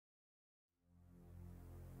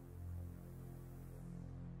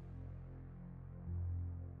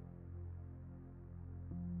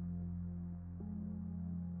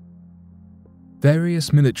Various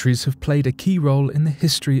militaries have played a key role in the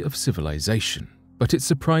history of civilization, but it's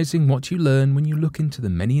surprising what you learn when you look into the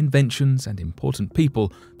many inventions and important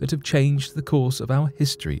people that have changed the course of our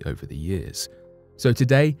history over the years. So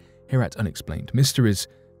today, here at Unexplained Mysteries,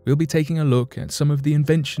 we'll be taking a look at some of the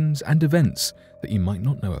inventions and events that you might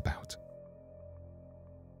not know about.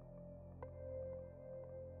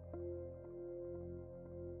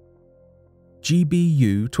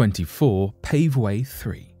 GBU-24 Paveway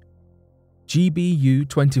 3.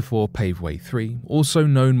 GBU-24 Paveway 3, also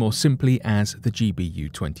known more simply as the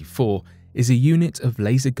GBU-24, is a unit of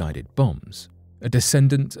laser-guided bombs, a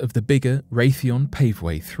descendant of the bigger Raytheon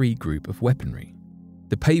Paveway 3 group of weaponry.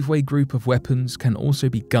 The Paveway group of weapons can also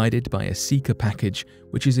be guided by a seeker package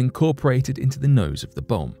which is incorporated into the nose of the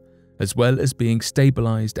bomb, as well as being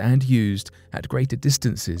stabilized and used at greater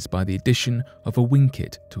distances by the addition of a wing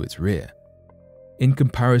kit to its rear. In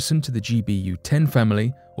comparison to the GBU-10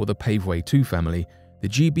 family or the Paveway 2 family, the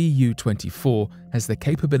GBU-24 has the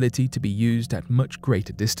capability to be used at much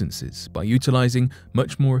greater distances by utilizing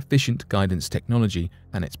much more efficient guidance technology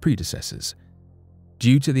than its predecessors.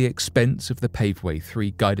 Due to the expense of the Paveway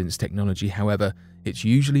 3 guidance technology, however, it's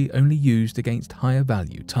usually only used against higher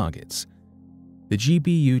value targets. The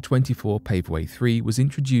GBU-24 Paveway 3 was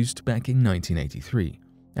introduced back in 1983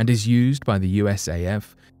 and is used by the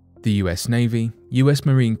USAF, the US Navy, US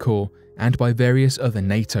Marine Corps, and by various other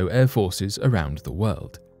NATO air forces around the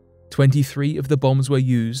world. 23 of the bombs were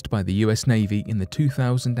used by the US Navy in the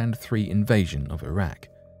 2003 invasion of Iraq.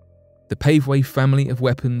 The Paveway family of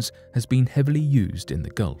weapons has been heavily used in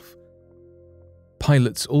the Gulf.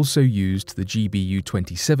 Pilots also used the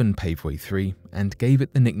GBU-27 Paveway 3 and gave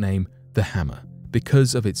it the nickname the Hammer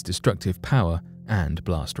because of its destructive power and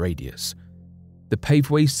blast radius. The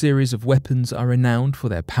Paveway series of weapons are renowned for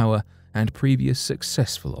their power and previous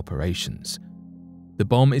successful operations. The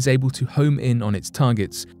bomb is able to home in on its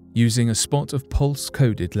targets using a spot of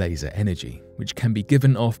pulse-coded laser energy, which can be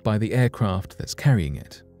given off by the aircraft that's carrying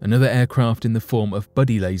it, another aircraft in the form of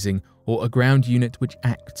buddy lasing or a ground unit which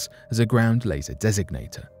acts as a ground laser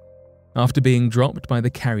designator. After being dropped by the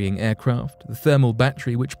carrying aircraft, the thermal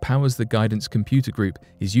battery which powers the guidance computer group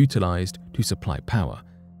is utilized to supply power.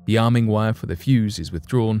 The arming wire for the fuse is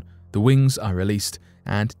withdrawn, the wings are released,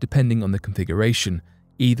 and depending on the configuration,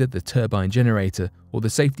 either the turbine generator or the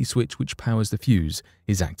safety switch which powers the fuse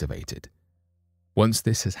is activated. Once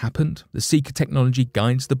this has happened, the seeker technology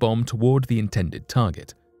guides the bomb toward the intended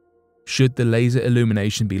target. Should the laser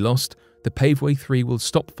illumination be lost, the Paveway 3 will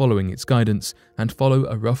stop following its guidance and follow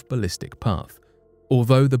a rough ballistic path,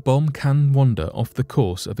 although the bomb can wander off the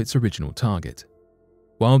course of its original target.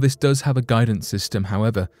 While this does have a guidance system,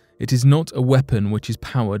 however, it is not a weapon which is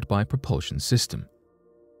powered by a propulsion system.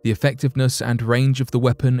 The effectiveness and range of the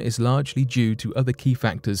weapon is largely due to other key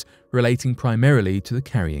factors relating primarily to the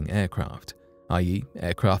carrying aircraft, i.e.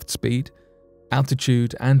 aircraft speed,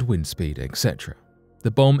 altitude and wind speed, etc.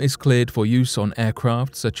 The bomb is cleared for use on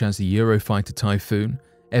aircraft such as the Eurofighter Typhoon,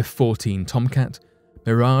 F-14 Tomcat,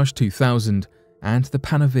 Mirage 2000 and the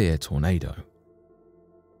Panavia Tornado.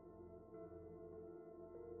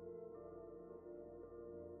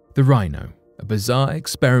 The Rhino, a bizarre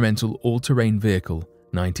experimental all-terrain vehicle,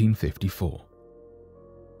 1954.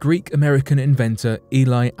 Greek-American inventor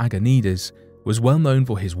Eli Agonides was well known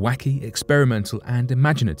for his wacky, experimental and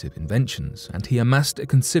imaginative inventions, and he amassed a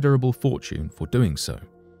considerable fortune for doing so.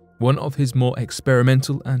 One of his more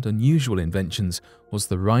experimental and unusual inventions was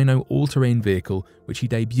the Rhino all-terrain vehicle, which he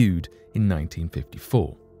debuted in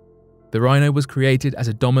 1954. The Rhino was created as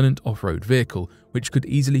a dominant off-road vehicle which could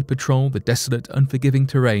easily patrol the desolate, unforgiving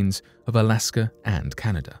terrains of Alaska and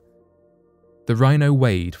Canada. The Rhino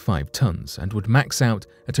weighed 5 tons and would max out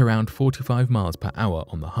at around 45 miles per hour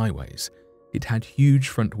on the highways. It had huge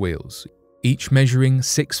front wheels, each measuring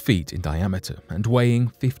 6 feet in diameter and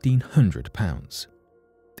weighing 1,500 pounds.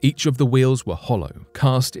 Each of the wheels were hollow,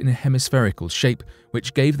 cast in a hemispherical shape,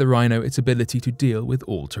 which gave the Rhino its ability to deal with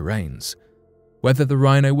all terrains. Whether the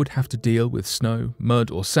Rhino would have to deal with snow, mud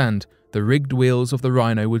or sand, the rigged wheels of the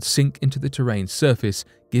Rhino would sink into the terrain's surface,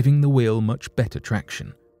 giving the wheel much better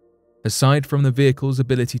traction. Aside from the vehicle's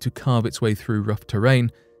ability to carve its way through rough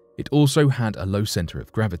terrain, it also had a low center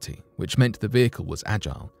of gravity, which meant the vehicle was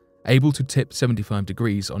agile, able to tip 75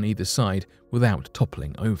 degrees on either side without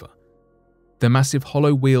toppling over. The massive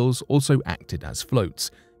hollow wheels also acted as floats,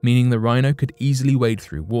 meaning the Rhino could easily wade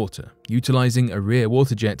through water, utilizing a rear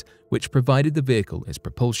water jet which provided the vehicle its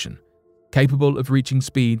propulsion, capable of reaching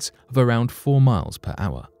speeds of around 4 miles per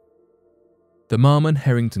hour. The Marmon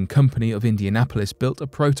Herrington Company of Indianapolis built a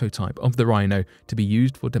prototype of the Rhino to be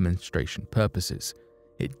used for demonstration purposes.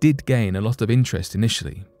 It did gain a lot of interest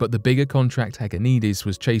initially, but the bigger contract Agonides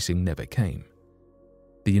was chasing never came.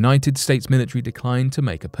 The United States military declined to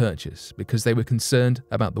make a purchase because they were concerned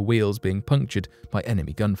about the wheels being punctured by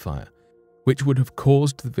enemy gunfire, which would have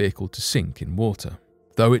caused the vehicle to sink in water.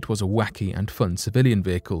 Though it was a wacky and fun civilian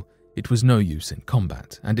vehicle, it was no use in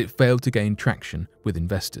combat, and it failed to gain traction with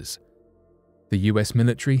investors. The US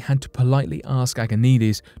military had to politely ask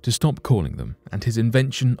Agonides to stop calling them, and his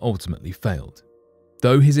invention ultimately failed.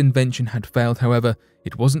 Though his invention had failed, however,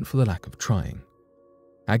 it wasn't for the lack of trying.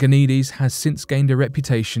 Agonides has since gained a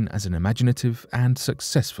reputation as an imaginative and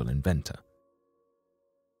successful inventor.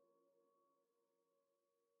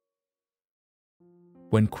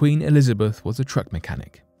 When Queen Elizabeth was a truck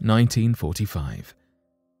mechanic, 1945.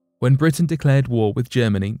 When Britain declared war with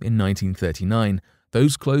Germany in 1939,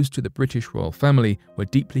 those close to the British royal family were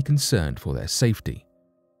deeply concerned for their safety.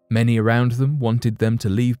 Many around them wanted them to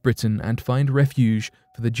leave Britain and find refuge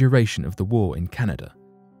for the duration of the war in Canada.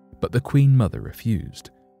 But the Queen Mother refused.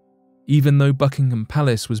 Even though Buckingham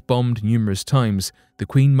Palace was bombed numerous times, the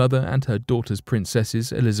Queen Mother and her daughters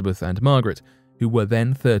Princesses Elizabeth and Margaret, who were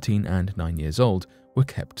then 13 and 9 years old, were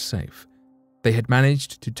kept safe. They had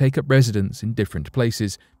managed to take up residence in different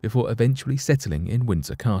places before eventually settling in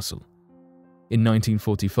Windsor Castle. In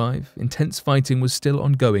 1945, intense fighting was still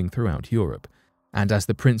ongoing throughout Europe, and as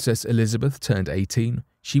the Princess Elizabeth turned 18,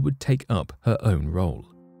 she would take up her own role.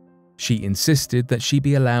 She insisted that she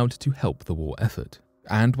be allowed to help the war effort,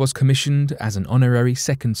 and was commissioned as an honorary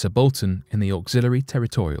second subaltern in the Auxiliary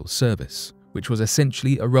Territorial Service, which was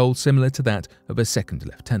essentially a role similar to that of a second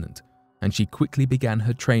lieutenant, and she quickly began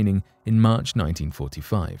her training in March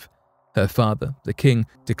 1945. Her father, the king,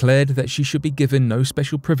 declared that she should be given no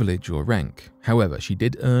special privilege or rank. However, she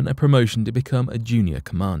did earn a promotion to become a junior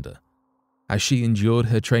commander. As she endured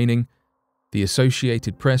her training, the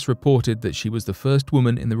Associated Press reported that she was the first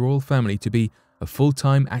woman in the royal family to be a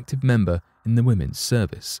full-time active member in the women's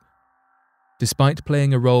service. Despite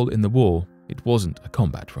playing a role in the war, it wasn't a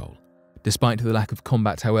combat role. Despite the lack of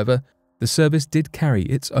combat, however, the service did carry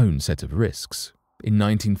its own set of risks. In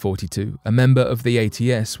 1942, a member of the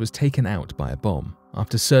ATS was taken out by a bomb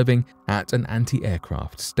after serving at an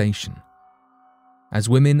anti-aircraft station. As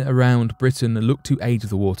women around Britain looked to aid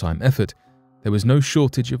the wartime effort, there was no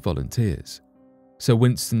shortage of volunteers. Sir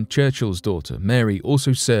Winston Churchill's daughter, Mary,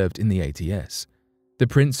 also served in the ATS. The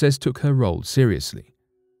princess took her role seriously.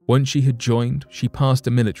 Once she had joined, she passed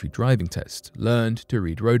a military driving test, learned to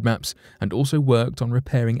read road maps, and also worked on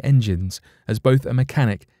repairing engines as both a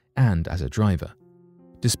mechanic and as a driver.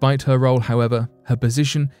 Despite her role, however, her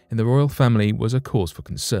position in the royal family was a cause for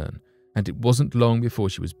concern, and it wasn't long before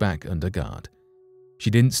she was back under guard. She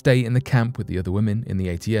didn't stay in the camp with the other women in the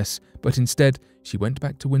ATS, but instead she went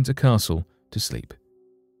back to Windsor Castle to sleep.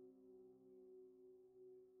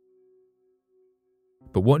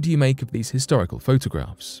 But what do you make of these historical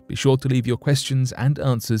photographs? Be sure to leave your questions and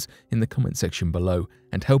answers in the comment section below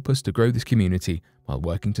and help us to grow this community while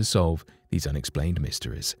working to solve these unexplained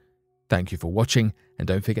mysteries. Thank you for watching, and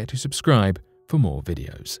don't forget to subscribe for more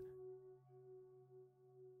videos.